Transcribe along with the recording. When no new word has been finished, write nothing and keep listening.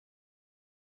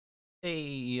Hey,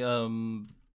 you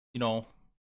know,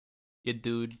 you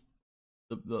dude,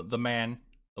 the man,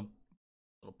 the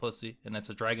little pussy, and that's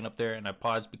a dragon up there, and I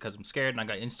paused because I'm scared and I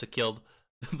got insta-killed.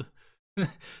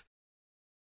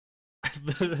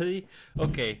 Literally.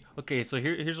 Okay, so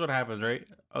here's what happens, right?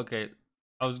 Okay,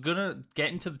 I was gonna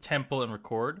get into the temple and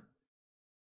record,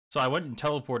 so I went and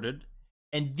teleported,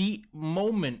 and the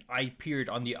moment I appeared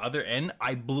on the other end,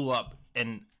 I blew up,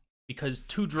 and because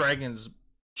two dragons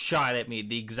shot at me at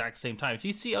the exact same time. If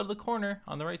you see out of the corner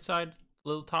on the right side,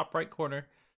 little top right corner,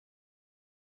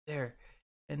 there,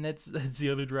 and that's the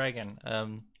other dragon.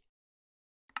 I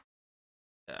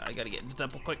gotta get into the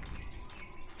temple quick.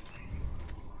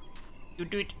 You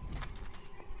do it.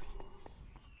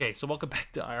 Okay, so welcome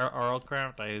back to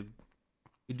RLCraft.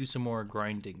 We do some more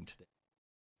grinding today.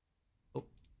 Oh,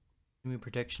 give me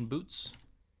protection boots.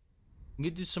 I'm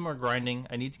gonna do some more grinding.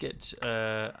 I need to get,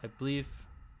 I believe,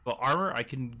 well, armor. I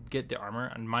can get the armor,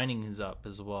 and mining is up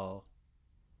as well.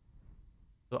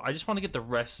 So I just want to get the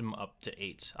rest of them up to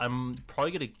 8. I'm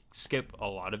probably gonna skip a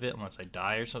lot of it unless I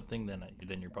die or something. Then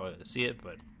you're probably gonna see it,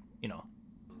 but you know.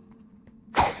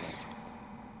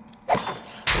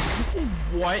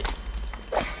 What?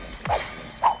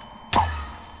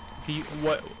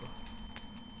 What?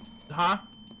 Huh?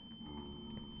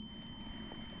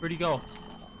 Where'd he go?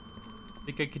 I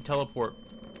think I could teleport.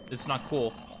 It's not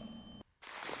cool.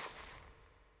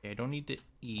 Okay, I don't need to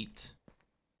eat.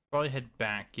 Probably head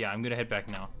back. Yeah, I'm gonna head back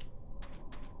now.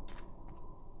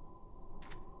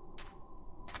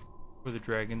 Where the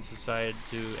dragons decided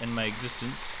to end my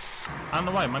existence. I don't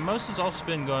know why. My mouse has also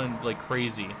been going like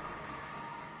crazy.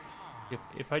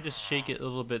 If I just shake it a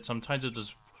little bit, sometimes it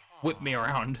just whip me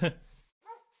around.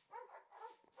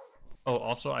 Oh,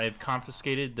 also I've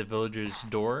confiscated the villager's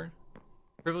door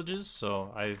privileges,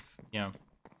 so I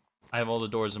have all the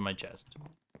doors in my chest.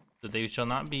 So they shall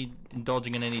not be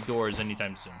indulging in any doors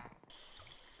anytime soon.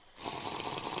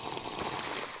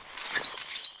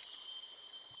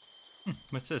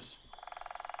 What's this?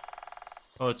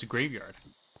 Oh, it's a graveyard.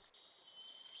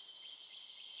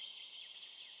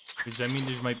 Does that mean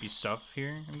there might be stuff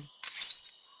here?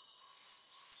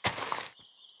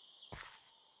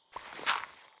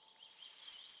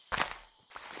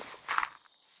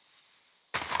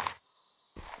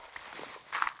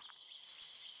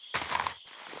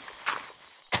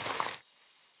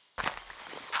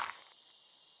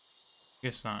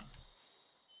 Guess not.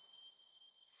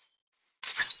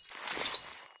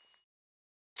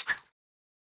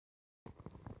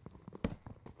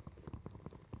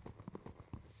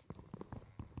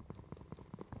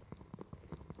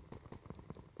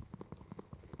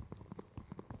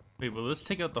 Wait, will this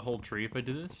take out the whole tree if I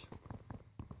do this?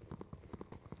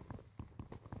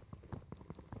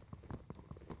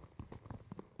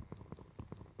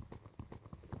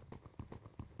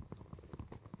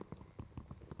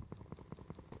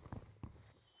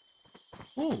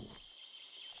 Ooh.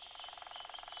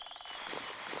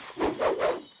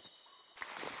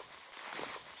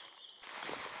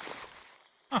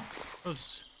 Huh, that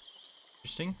was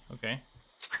interesting. Okay.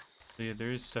 So yeah,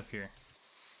 there is stuff here.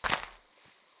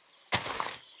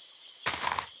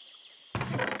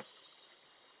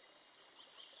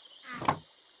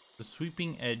 The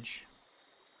sweeping edge.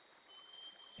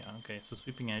 Yeah, okay, so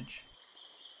sweeping edge.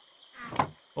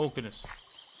 Oh, goodness.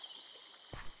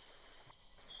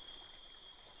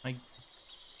 My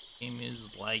game is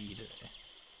laggy today.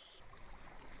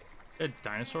 A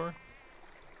dinosaur?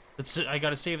 That's it, I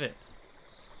gotta save it.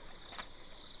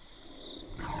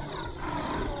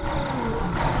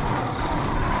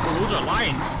 Oh, those are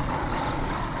lions!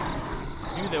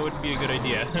 Maybe that wouldn't be a good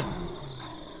idea.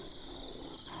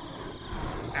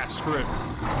 Ah, screw it.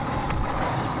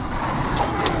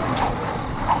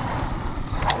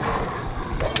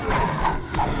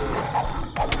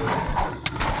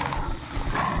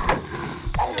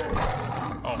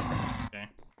 Oh, okay.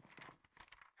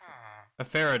 A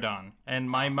Pterodon, and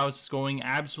my mouse is going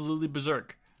absolutely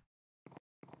berserk.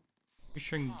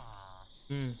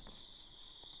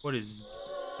 What is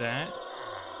that?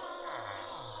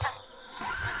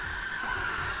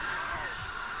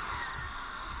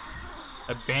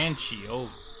 A banshee,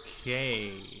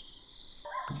 okay.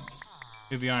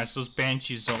 To be honest, those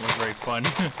banshees don't look very fun.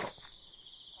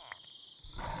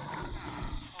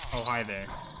 Oh, hi there,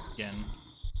 again.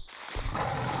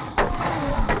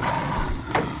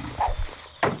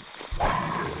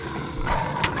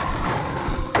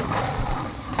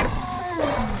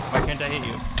 Why can't I hit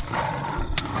you?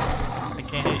 I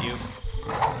can't hit you.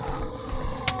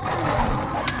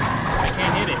 I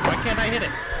can't hit it. Why can't I hit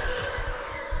it?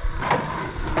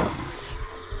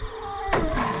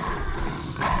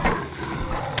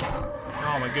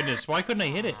 Oh my goodness, why couldn't I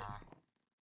hit it?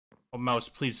 Oh, mouse,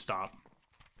 please stop.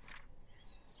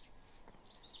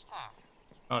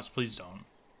 Mouse, please don't.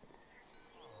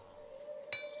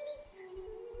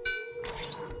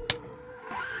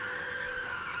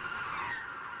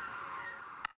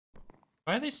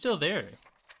 Why are they still there?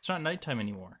 It's not nighttime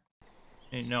anymore.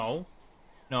 Hey, no.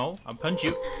 No, I'll punch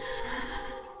you.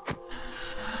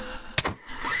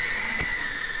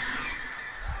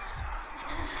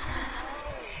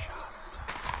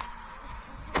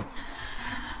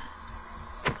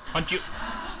 Punch you.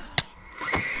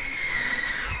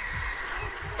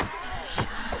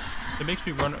 It makes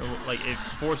me run, like, it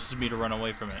forces me to run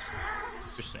away from it.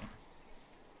 Interesting.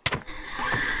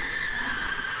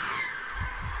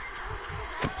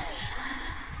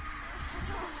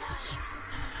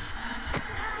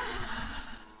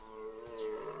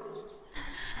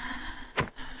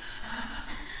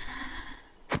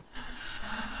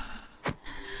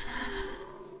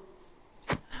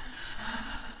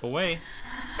 Away.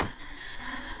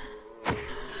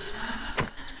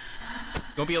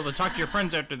 You'll be able to talk to your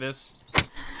friends after this.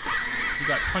 You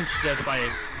got punched to death by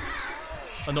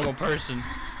a normal person.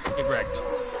 Get wrecked.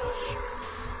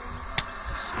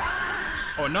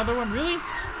 Oh, another one? Really?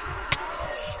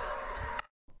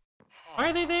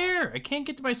 Why are they there? I can't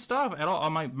get to my stuff at all.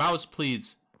 On my mouse,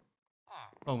 please.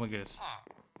 Oh my goodness.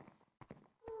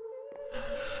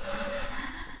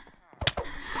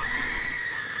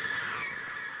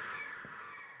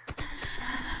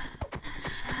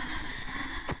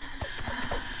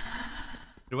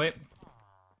 Get away.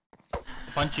 I'll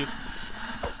punch you.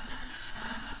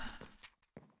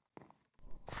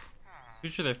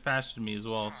 Pretty sure they're faster than me as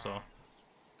well, so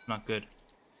not good.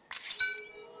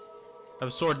 I have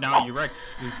a sword now, you're wrecked.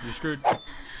 You're screwed. Get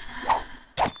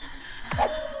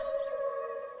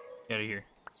out of here.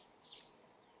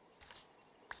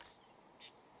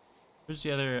 Where's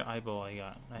the other eyeball I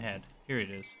had? Here it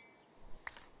is.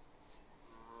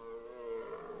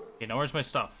 Okay, now where's my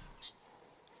stuff?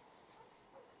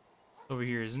 Over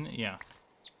here, isn't it? Yeah.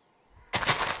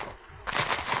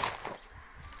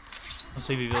 I'll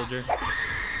save you, villager.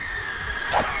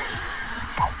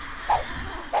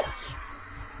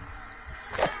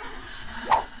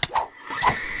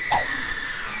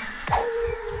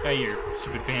 Hey, you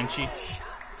stupid banshee.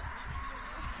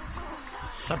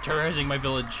 Stop terrorizing my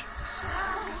village.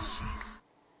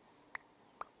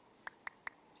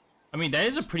 I mean, that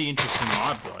is a pretty interesting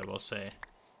mod, though, I will say.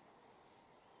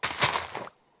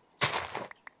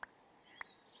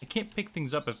 I can't pick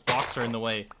things up if blocks are in the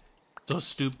way. So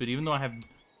stupid. Even though I have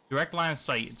direct line of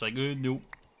sight, it's like, nope,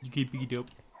 you can't pick it up.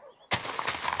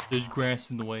 There's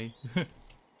grass in the way. I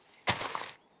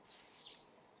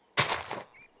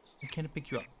can't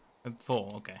pick you up. I'm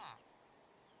full. Okay.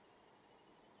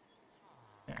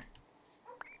 There.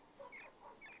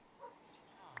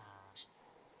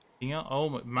 Anything else?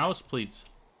 Oh, mouse, please.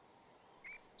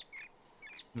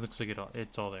 It looks like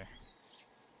it's all there.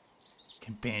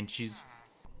 Fucking banshees.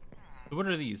 So what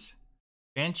are these?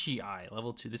 Banshee Eye,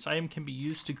 level 2. This item can be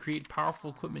used to create powerful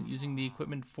equipment using the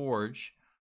equipment forge,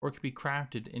 or it can be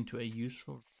crafted into a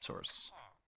useful resource.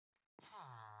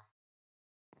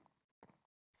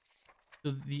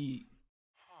 So the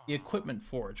equipment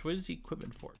forge. What is the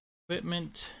equipment forge?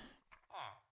 Equipment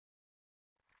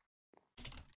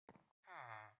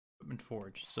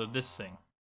forge. So this thing.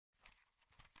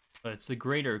 But it's the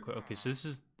greater equipment. Okay, so this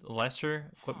is the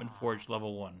lesser equipment forge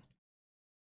level 1.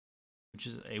 Which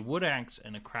is a wood axe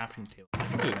and a crafting table. I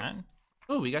can do that.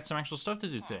 Oh, we got some actual stuff to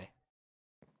do today.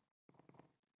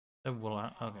 Okay,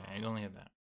 I only have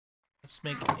that. Let's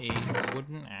make a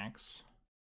wooden axe.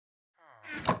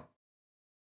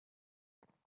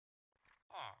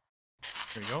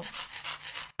 There we go.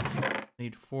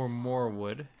 Need 4 more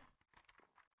wood.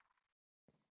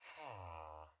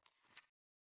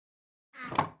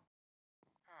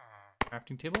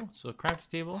 Crafting table. So a crafting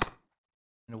table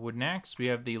and a wooden axe. We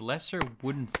have the lesser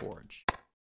wooden forge.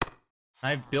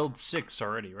 I've built 6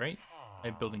 already, right?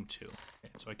 I'm building 2.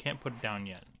 Okay, so I can't put it down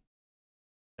yet.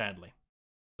 Sadly.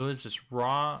 So it's just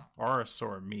raw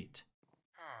RLCraft meat.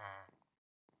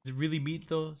 Is it really meat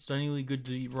though? It's not really good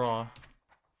to eat raw.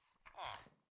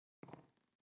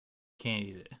 Can't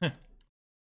eat it.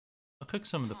 I'll cook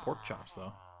some of the pork chops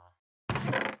though.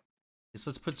 So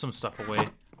let's put some stuff away.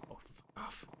 Oh, fuck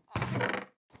off.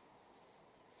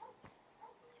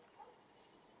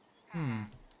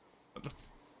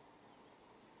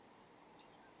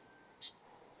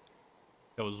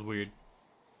 That was weird.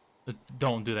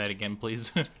 Don't do that again,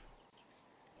 please.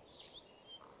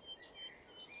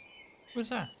 What's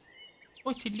that?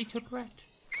 What's a little rat?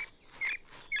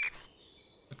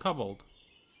 A kobold.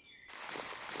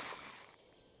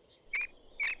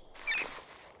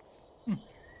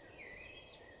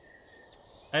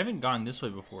 I haven't gone this way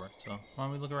before, so why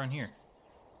don't we look around here?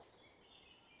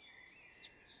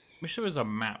 Wish there was a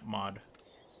map mod,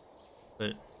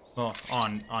 but well,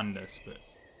 on this, but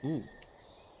ooh,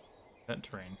 that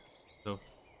terrain. So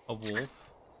a wolf.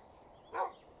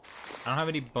 I don't have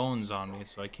any bones on me,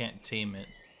 so I can't tame it.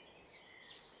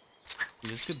 Ooh,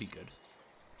 this could be good.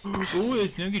 Oh,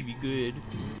 it's not gonna be good.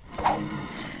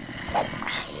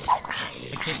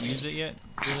 I can't use it yet,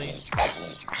 really?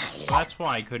 Well, that's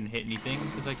why I couldn't hit anything,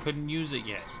 because I couldn't use it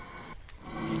yet.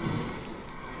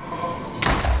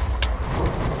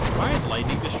 Why did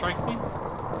lightning just strike me?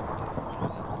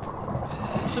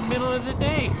 It's the middle of the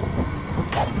day.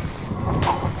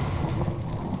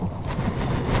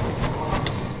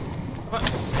 What?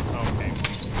 Okay.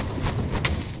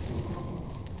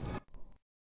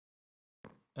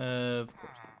 Of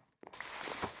course.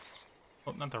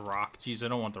 Oh, not the rock. Jeez, I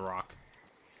don't want the rock.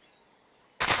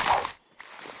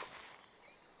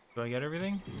 Do I get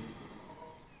everything?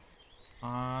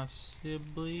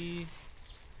 Possibly.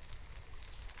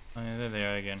 Oh, yeah, there they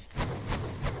are again.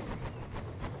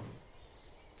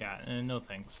 Yeah, no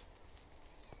thanks.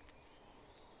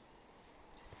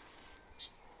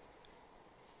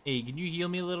 Hey, can you heal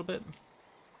me a little bit?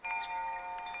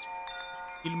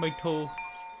 Heal my toe.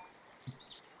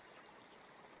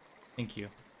 Thank you.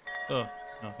 Oh,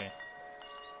 okay.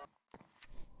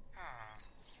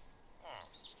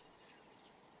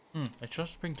 I should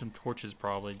just bring some torches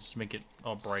probably, just to make it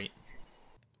all bright.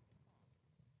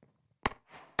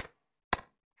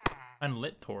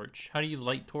 Unlit torch? How do you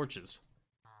light torches?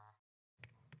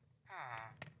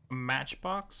 A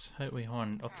matchbox? Wait, hold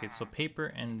on. Okay, so paper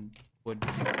and wood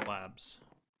slabs.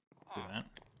 Do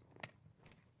that.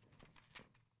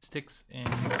 Sticks and...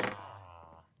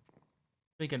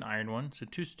 make an iron one. So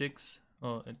 2 sticks.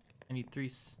 Oh, I need 3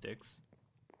 sticks.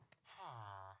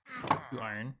 2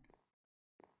 iron.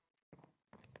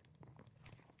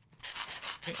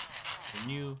 Okay.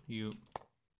 And you.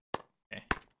 Okay.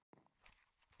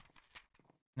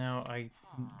 Now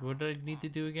what do I need to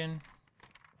do again?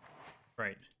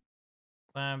 Right.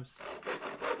 Slabs.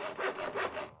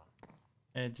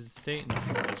 And does it say? No,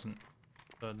 it doesn't.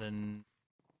 So then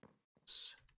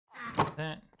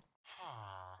that.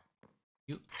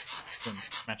 You. Boom.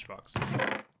 Matchbox.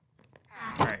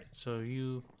 Alright, so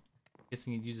you.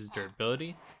 Guessing it uses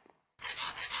durability.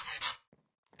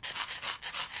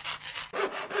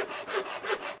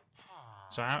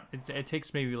 So it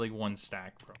takes maybe like 1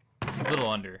 stack, bro. A little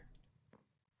under.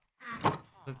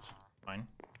 That's fine.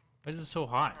 Why is it so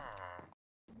hot?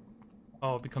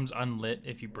 Oh, it becomes unlit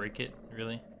if you break it,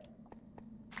 really?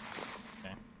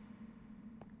 Okay.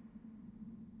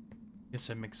 Guess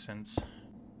that makes sense.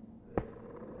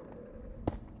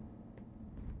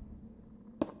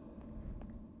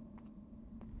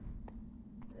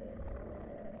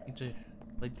 Need to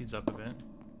light these up a bit.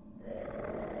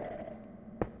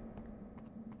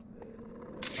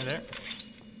 Hi there.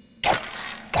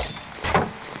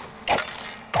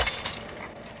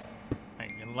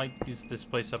 I'm gonna light this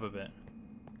place up a bit.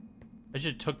 I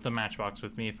should have took the matchbox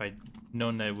with me if I'd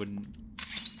known that it wouldn't.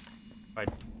 I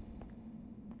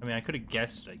mean, I could have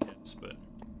guessed it, I guess, but.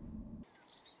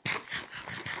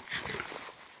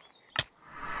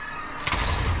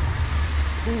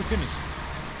 Oh goodness!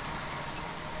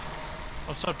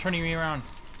 Oh, stop turning me around.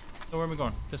 So where am I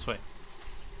going? This way.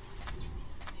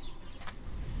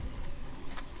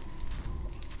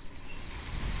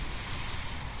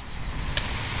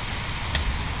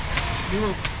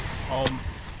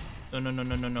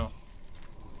 No.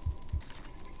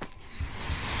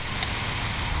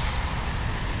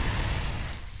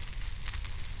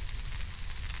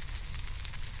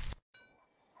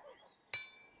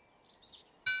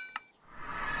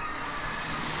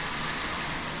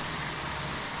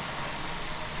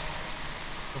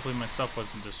 Hopefully my stuff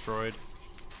wasn't destroyed.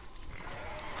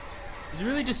 Is it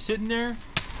really just sitting there?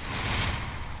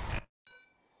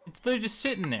 It's literally just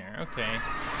sitting there. Okay.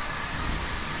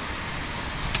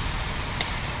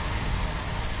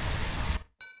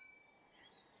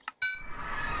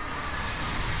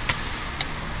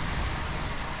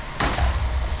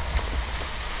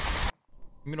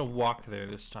 I'm gonna walk there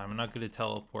this time. I'm not gonna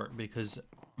teleport because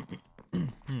I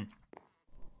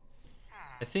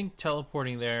think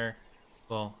teleporting there,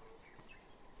 well,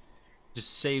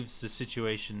 just saves the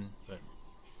situation. But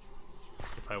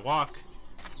if I walk,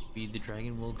 maybe the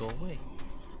dragon will go away.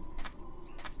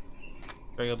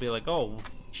 The dragon will be like, "Oh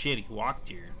shit, he walked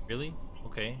here. Really?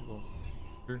 Okay, well,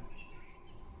 sure."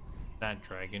 That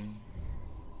dragon.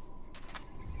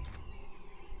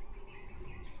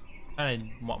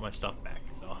 I want my stuff back,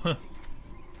 so.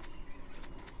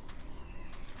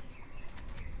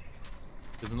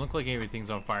 Doesn't look like everything's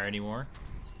on fire anymore.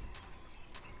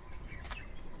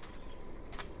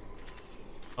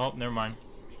 Oh, never mind.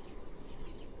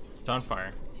 It's on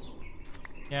fire.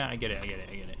 Yeah, I get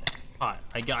it. Hot.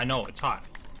 I know it's hot.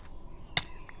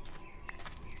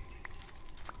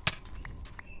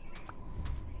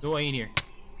 Go in here.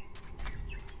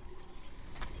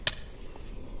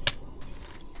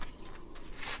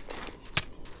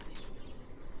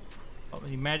 Oh,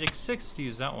 the magic 6 to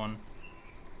use that one.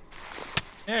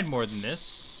 I had more than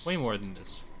this. Way more than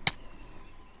this.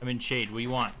 I'm in shade. What do you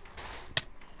want?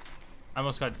 I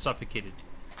almost got suffocated.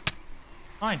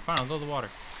 Fine, I'll go to the water.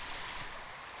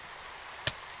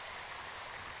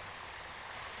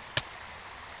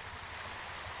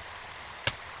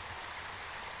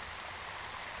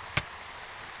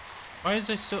 Why is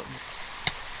I still...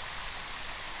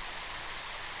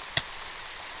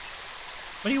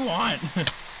 What do you want?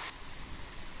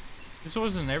 This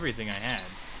wasn't everything I had.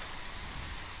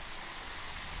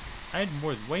 I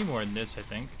had way more than this, I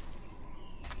think.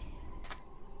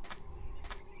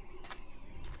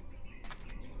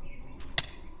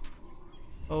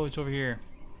 Oh, it's over here.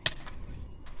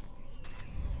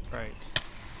 Right.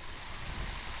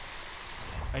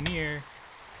 I'm here.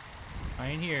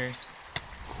 I'm here.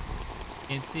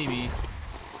 Can't see me.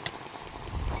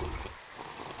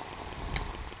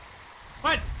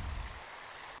 What?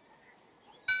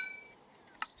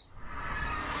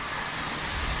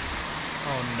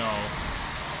 Oh no.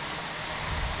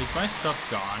 Is my stuff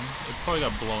gone? It probably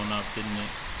got blown up, didn't it?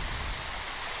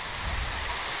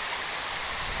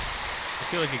 I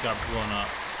feel like it got blown up.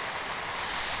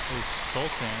 Oh, soul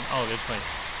sand. Oh, there's my...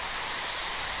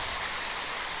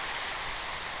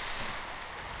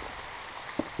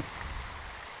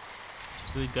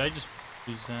 Really, did I just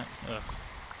lose that? Ugh.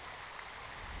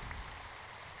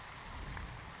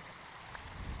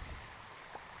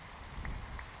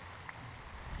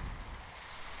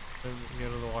 Get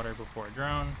out of the water before I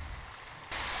drown.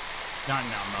 Not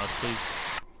now, mouse, please.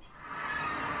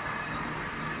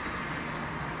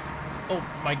 Oh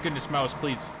my goodness, mouse,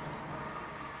 please.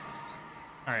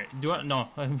 All right, do I? No.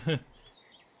 I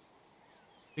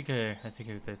think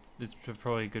that's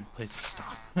probably a good place to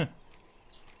stop.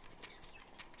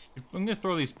 I'm gonna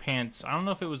throw these pants. I don't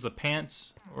know if it was the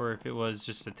pants or if it was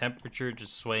just the temperature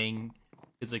just swaying.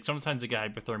 It's like sometimes I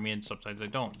get hypothermia and sometimes I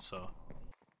don't. So,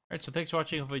 alright. So thanks for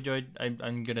watching. Hope you enjoyed.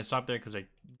 I'm gonna stop there because I'm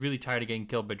really tired of getting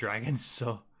killed by dragons.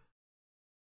 So,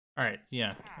 alright,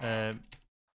 yeah.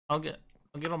 I'll get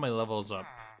all my levels up.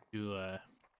 I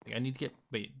need to get.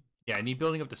 Wait, yeah, I need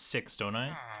building up to 6, don't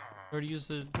I? Or to use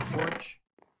the forge?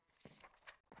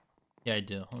 Yeah, I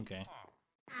do. Okay.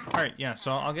 Alright, yeah,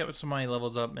 so I'll get some of my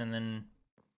levels up and then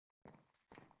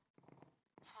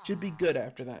should be good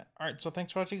after that. Alright, so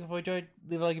thanks for watching. If you enjoyed,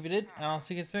 leave a like if you did, and I'll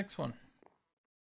see you guys next one.